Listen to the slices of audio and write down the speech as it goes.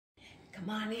Come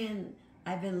on in.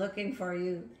 I've been looking for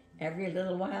you. Every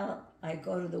little while, I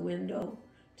go to the window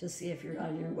to see if you're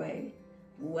on your way.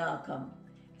 Welcome.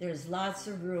 There's lots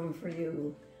of room for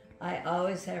you. I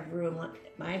always have room on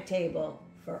my table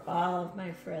for all of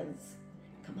my friends.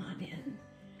 Come on in.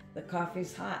 The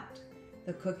coffee's hot.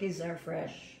 The cookies are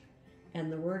fresh.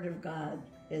 And the Word of God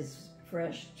is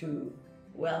fresh too.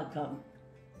 Welcome.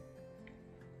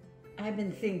 I've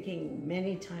been thinking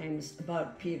many times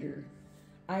about Peter.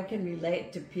 I can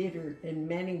relate to Peter in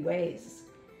many ways.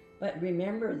 But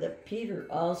remember that Peter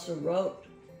also wrote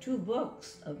 2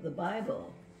 books of the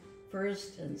Bible,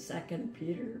 1st and 2nd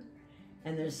Peter,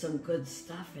 and there's some good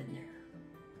stuff in there.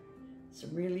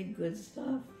 Some really good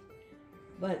stuff.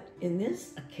 But in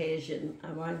this occasion,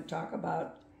 I want to talk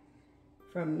about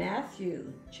from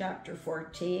Matthew chapter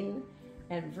 14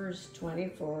 and verse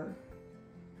 24.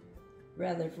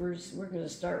 We're going to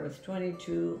start with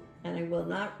 22, and I will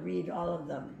not read all of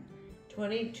them.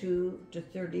 22 to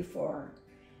 34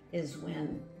 is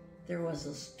when there was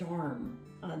a storm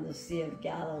on the Sea of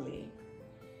Galilee.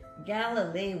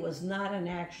 Galilee was not an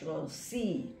actual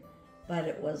sea, but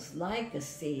it was like a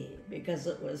sea because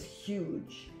it was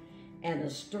huge, and a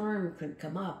storm could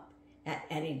come up at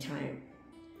any time.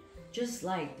 Just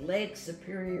like Lake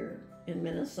Superior in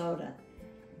Minnesota,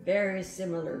 very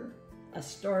similar. A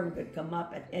storm could come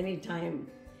up at any time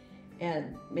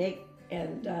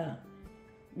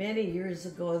many years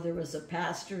ago there was a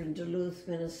pastor in Duluth,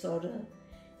 Minnesota.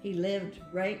 He lived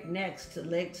right next to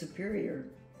Lake Superior.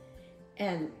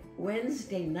 And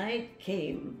Wednesday night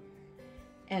came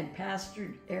and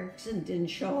Pastor Erickson didn't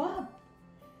show up.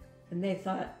 And they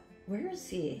thought, where is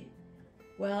he?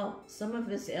 Well, some of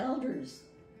his elders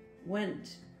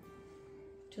went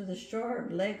to the shore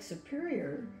of Lake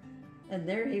Superior, and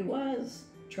there he was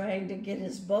trying to get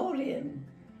his boat in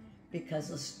because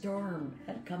a storm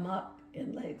had come up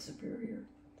in Lake Superior.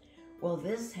 Well,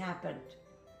 this happened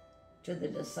to the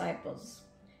disciples.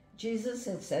 Jesus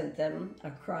had sent them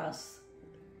across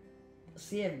the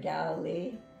Sea of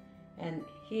Galilee, and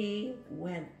he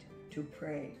went to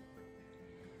pray.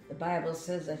 The Bible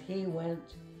says that he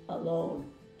went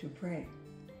alone to pray.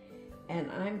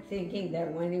 And I'm thinking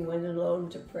that when he went alone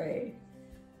to pray,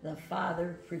 the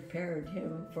Father prepared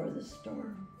him for the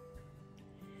storm.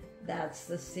 That's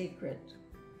the secret.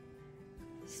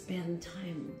 Spend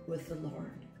time with the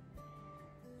Lord.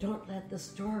 Don't let the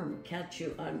storm catch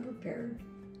you unprepared.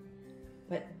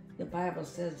 But the Bible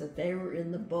says that they were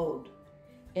in the boat.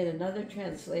 In another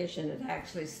translation, it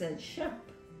actually said ship.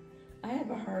 I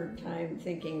have a hard time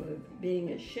thinking of it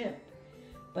being a ship,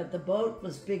 but the boat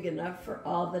was big enough for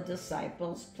all the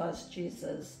disciples plus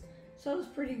Jesus, so it was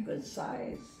pretty good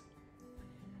size.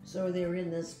 So they were in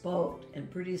this boat,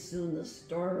 and pretty soon the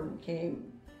storm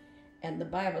came, and the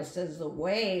Bible says the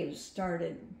waves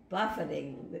started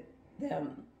buffeting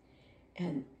them,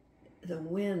 and the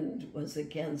wind was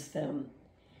against them,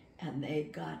 and they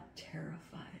got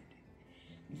terrified.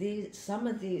 Some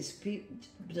of these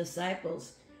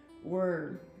disciples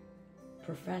were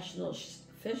professional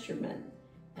fishermen,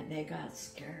 and they got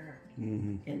scared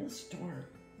in a storm.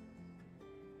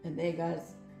 And they got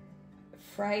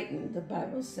frightened, the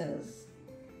Bible says.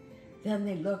 Then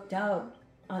they looked out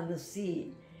on the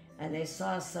sea, and they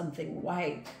saw something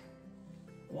white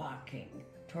walking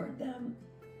toward them.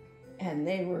 And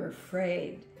they were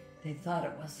afraid. They thought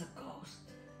it was a ghost.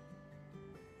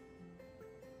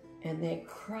 And they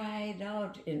cried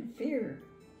out in fear.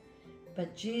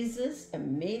 But Jesus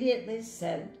immediately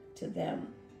said to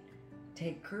them,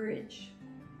 "Take courage.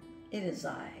 It is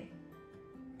I.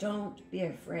 Don't be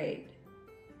afraid."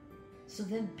 So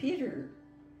then Peter,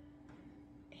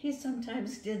 he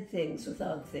sometimes did things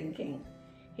without thinking.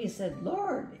 He said,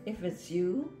 "Lord, if it's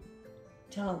you,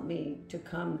 tell me to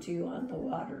come to you on the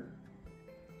water."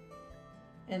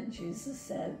 And Jesus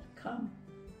said, "Come."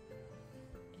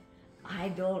 I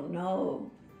don't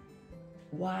know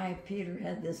why Peter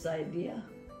had this idea.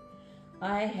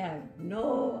 I have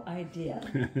no idea.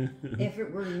 If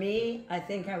it were me, I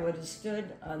think I would have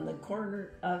stood on the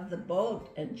corner of the boat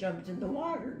and jumped in the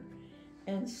water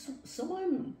and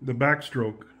swim. The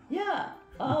backstroke. Yeah,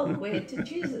 all the way to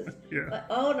Jesus. Yeah. But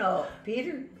oh no,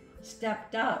 Peter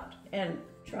stepped out and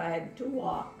tried to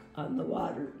walk on the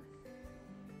water.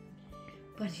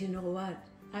 But you know what?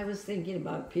 I was thinking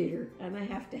about Peter, and I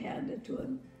have to hand it to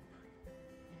him.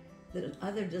 The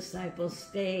other disciples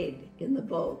stayed in the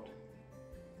boat.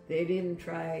 They didn't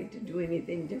try to do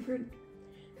anything different.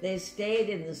 They stayed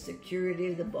in the security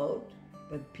of the boat,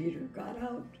 but Peter got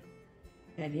out,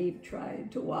 and he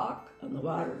tried to walk on the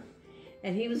water,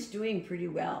 and he was doing pretty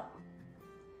well.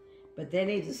 But then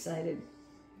he decided,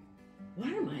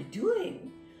 what am I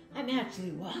doing? I'm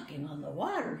actually walking on the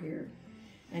water here.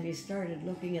 And he started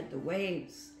looking at the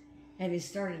waves, and he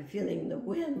started feeling the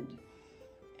wind,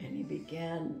 and he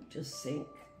began to sink.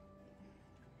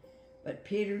 But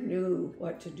Peter knew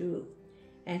what to do,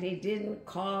 and he didn't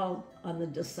call on the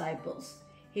disciples.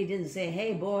 He didn't say,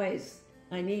 hey boys,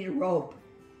 I need a rope.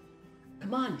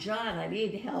 Come on, John, I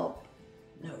need help.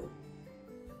 No,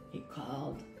 he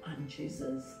called on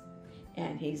Jesus,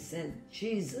 and he said,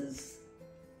 Jesus,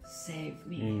 save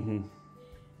me. Mm-hmm.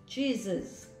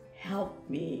 Jesus, help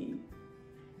me.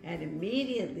 And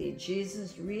immediately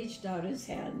Jesus reached out his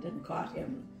hand and caught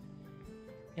him.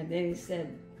 And then he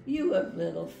said, you have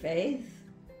little faith.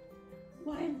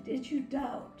 Why did you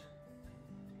doubt?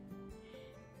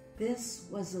 This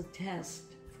was a test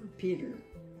for Peter.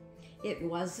 It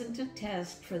wasn't a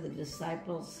test for the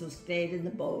disciples who stayed in the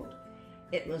boat.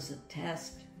 It was a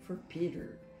test for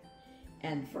Peter.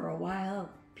 And for a while,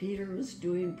 Peter was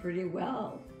doing pretty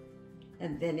well.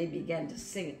 And then he began to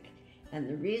sink. And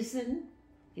the reason,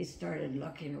 he started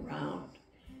looking around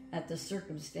at the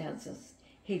circumstances.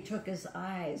 He took his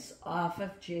eyes off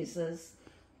of Jesus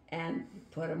and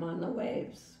put him on the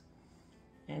waves.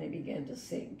 And he began to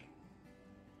sink.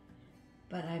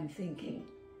 But I'm thinking,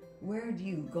 where do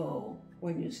you go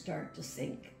when you start to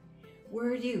sink?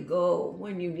 Where do you go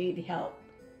when you need help?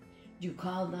 Do you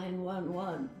call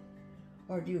 911?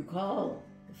 Or do you call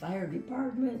the fire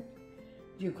department?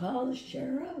 Do you call the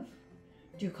sheriff?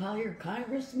 Do you call your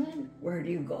congressman? Where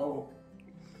do you go?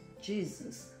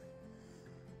 Jesus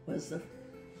was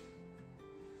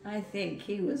I think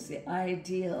he was the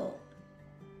ideal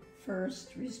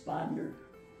first responder.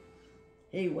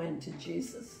 He went to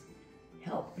Jesus,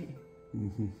 help me.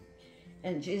 Mm-hmm.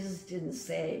 And Jesus didn't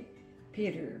say,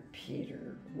 Peter,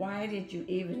 why did you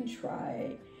even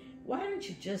try? Why don't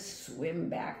you just swim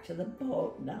back to the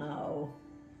boat now?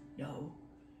 No.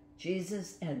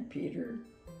 Jesus and Peter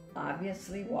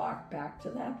obviously walked back to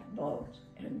that boat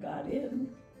and got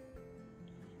in.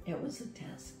 It was a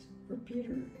test for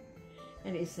Peter.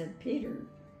 And he said, Peter,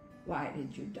 why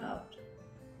did you doubt?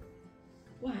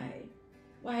 Why?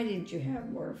 Why didn't you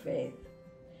have more faith?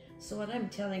 So what I'm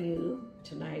telling you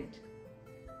tonight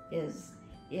is,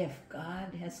 if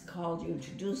God has called you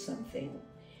to do something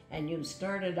and you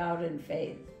started out in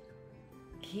faith,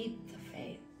 keep the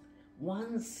faith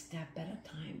one step at a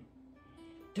time.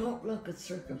 Don't look at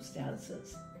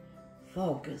circumstances.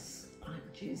 Focus on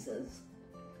Jesus.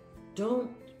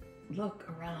 Don't look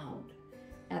around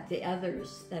at the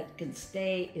others that can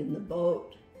stay in the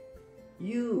boat.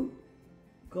 You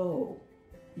go.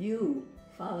 You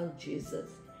follow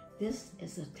Jesus. This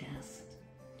is a test,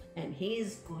 and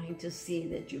he's going to see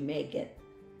that you make it.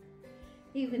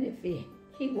 Even if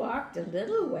he walked a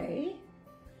little way,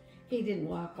 he didn't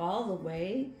walk all the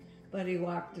way, but he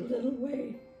walked a little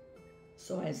way.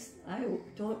 So I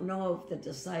don't know if the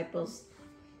disciples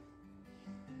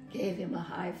gave him a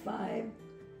high five.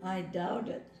 I doubt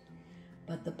it.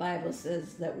 But the Bible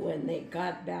says that when they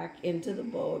got back into the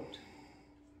boat,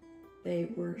 they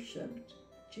worshiped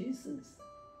Jesus.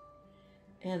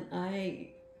 And I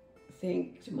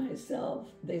think to myself,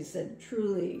 they said,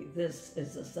 truly, this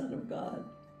is the Son of God.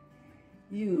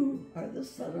 You are the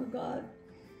Son of God.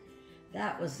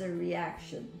 That was their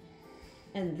reaction.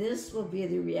 And this will be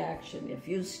the reaction if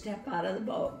you step out of the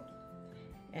boat,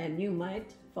 and you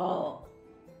might fall,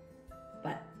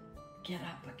 but get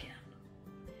up again.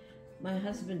 My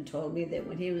husband told me that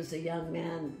when he was a young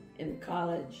man in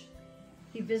college,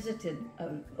 he visited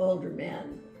an older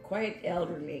man, quite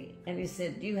elderly, and he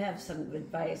said, do you have some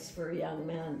advice for a young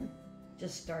man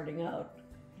just starting out?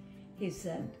 He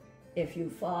said, if you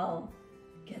fall,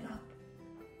 get up.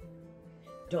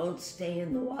 Don't stay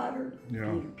in the water,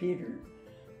 Yeah. Peter.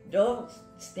 Don't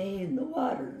stay in the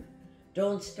water.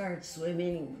 Don't start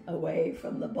swimming away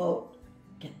from the boat.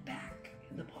 Get back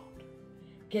in the boat.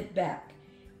 Get back.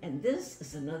 And this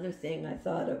is another thing I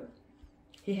thought of.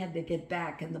 He had to get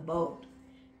back in the boat.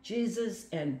 Jesus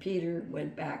and Peter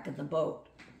went back in the boat.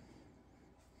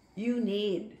 You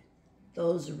need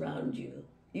those around you.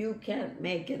 You can't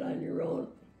make it on your own.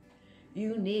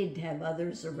 You need to have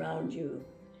others around you.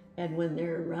 And when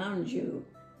they're around you,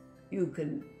 you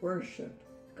can worship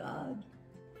God.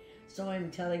 So I'm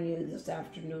telling you this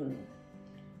afternoon,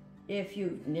 if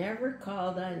you've never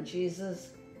called on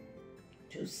Jesus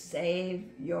to save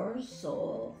your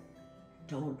soul,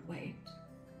 don't wait.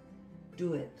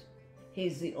 Do it.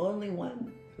 He's the only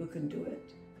one who can do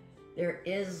it. There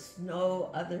is no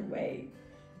other way.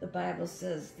 The Bible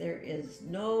says there is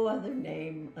no other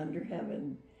name under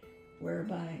heaven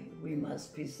whereby we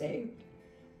must be saved.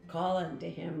 Call unto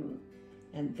him,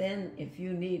 and then if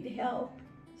you need help,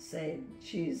 say,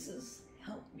 Jesus,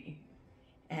 help me.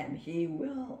 He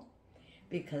will,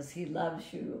 because He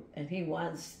loves you and He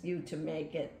wants you to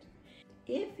make it.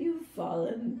 If you've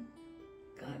fallen,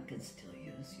 God can still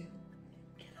use you.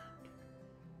 Get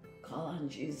up. Call on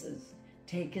Jesus.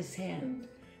 Take His hand.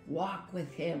 Walk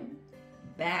with Him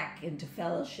back into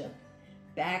fellowship.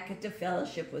 Back into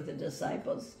fellowship with the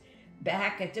disciples.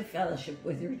 Back into fellowship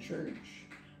with your church.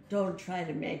 Don't try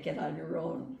to make it on your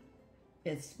own.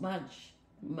 It's much,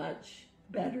 much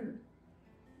better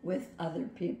with other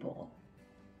people.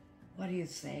 What do you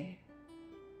say?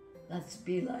 Let's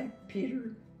be like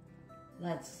Peter.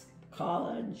 Let's call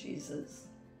on Jesus.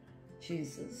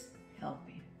 Jesus, help me.